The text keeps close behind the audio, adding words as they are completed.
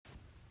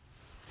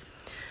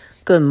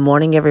Good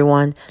morning,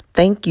 everyone.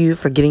 Thank you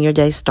for getting your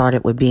day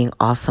started with being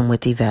awesome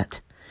with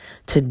Yvette.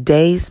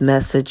 Today's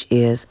message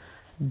is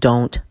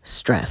don't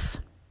stress.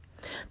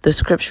 The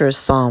scripture is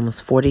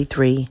Psalms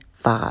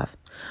 43:5.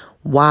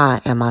 Why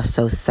am I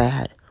so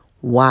sad?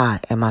 Why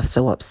am I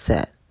so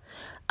upset?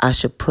 I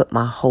should put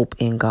my hope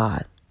in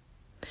God.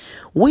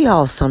 We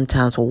all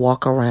sometimes will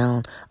walk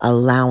around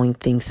allowing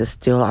things to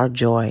steal our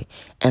joy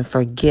and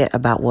forget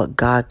about what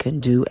God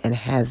can do and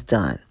has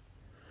done.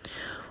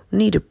 We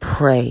need to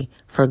pray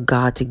for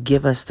God to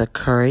give us the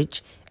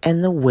courage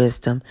and the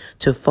wisdom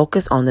to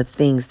focus on the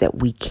things that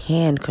we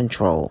can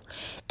control.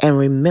 And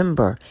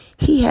remember,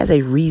 He has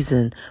a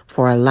reason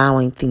for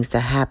allowing things to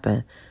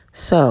happen.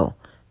 So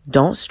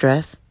don't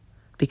stress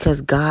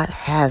because God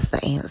has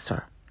the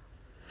answer.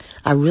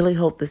 I really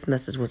hope this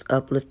message was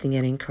uplifting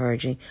and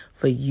encouraging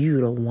for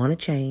you to want to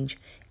change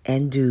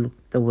and do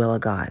the will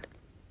of God.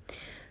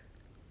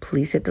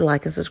 Please hit the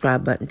like and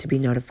subscribe button to be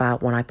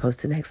notified when I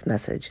post the next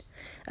message.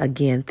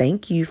 Again,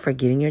 thank you for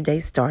getting your day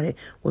started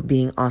with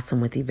being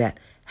awesome with Yvette.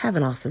 Have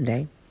an awesome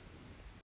day.